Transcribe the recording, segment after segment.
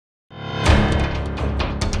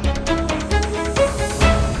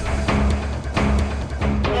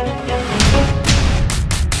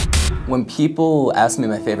When people ask me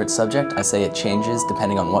my favorite subject, I say it changes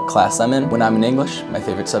depending on what class I'm in. When I'm in English, my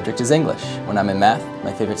favorite subject is English. When I'm in math,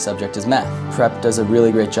 my favorite subject is math. Prep does a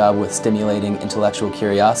really great job with stimulating intellectual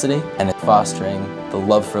curiosity and fostering the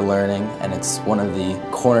love for learning, and it's one of the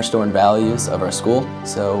cornerstone values of our school.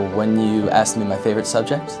 So when you ask me my favorite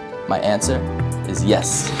subject, my answer is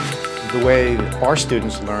yes. The way our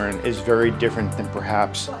students learn is very different than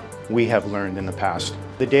perhaps we have learned in the past.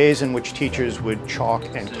 The days in which teachers would chalk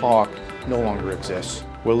and talk no longer exist.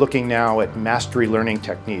 We're looking now at mastery learning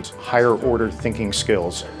techniques, higher order thinking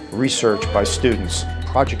skills, research by students,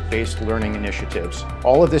 project-based learning initiatives.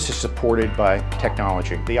 All of this is supported by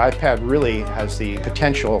technology. The iPad really has the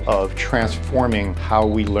potential of transforming how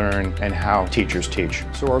we learn and how teachers teach.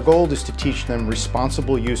 So our goal is to teach them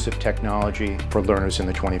responsible use of technology for learners in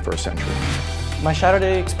the 21st century. My shadow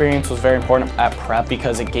day experience was very important at Prep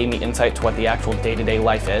because it gave me insight to what the actual day-to-day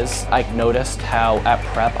life is. I noticed how at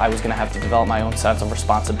Prep I was going to have to develop my own sense of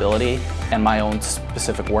responsibility and my own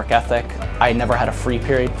specific work ethic. I never had a free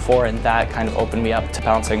period before, and that kind of opened me up to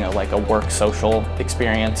balancing a work social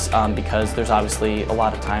experience because there's obviously a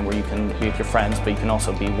lot of time where you can be with your friends, but you can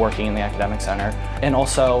also be working in the academic center. And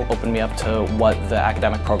also opened me up to what the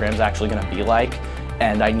academic program is actually going to be like.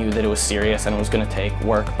 And I knew that it was serious and it was going to take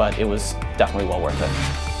work, but it was definitely well worth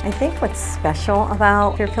it. I think what's special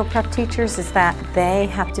about Fairfield Prep teachers is that they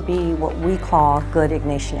have to be what we call good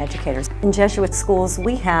Ignatian educators. In Jesuit schools,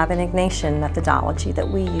 we have an Ignatian methodology that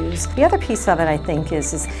we use. The other piece of it, I think,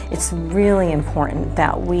 is it's really important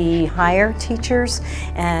that we hire teachers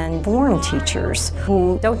and form teachers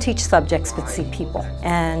who don't teach subjects but see people,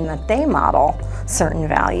 and that they model certain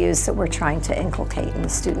values that we're trying to inculcate in the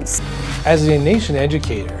students. As an Ignatian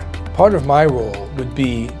educator, part of my role would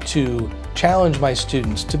be to challenge my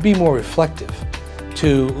students to be more reflective,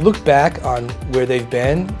 to look back on where they've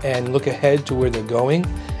been and look ahead to where they're going,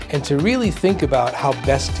 and to really think about how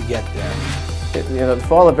best to get there. The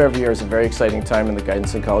fall of every year is a very exciting time in the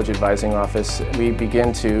Guidance and College Advising Office. We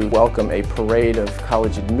begin to welcome a parade of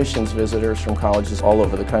college admissions visitors from colleges all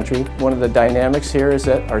over the country. One of the dynamics here is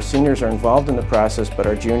that our seniors are involved in the process, but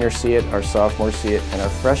our juniors see it, our sophomores see it, and our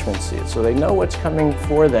freshmen see it. So they know what's coming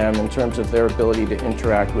for them in terms of their ability to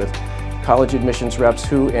interact with college admissions reps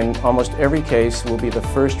who, in almost every case, will be the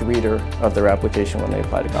first reader of their application when they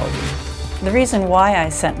apply to colleges. The reason why I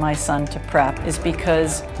sent my son to Prep is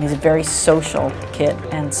because he's a very social kid,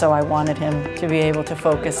 and so I wanted him to be able to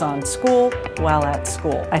focus on school while at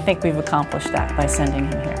school. I think we've accomplished that by sending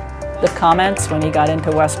him here. The comments when he got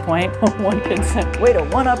into West Point, one kid said, "Way to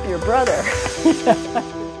one-up your brother."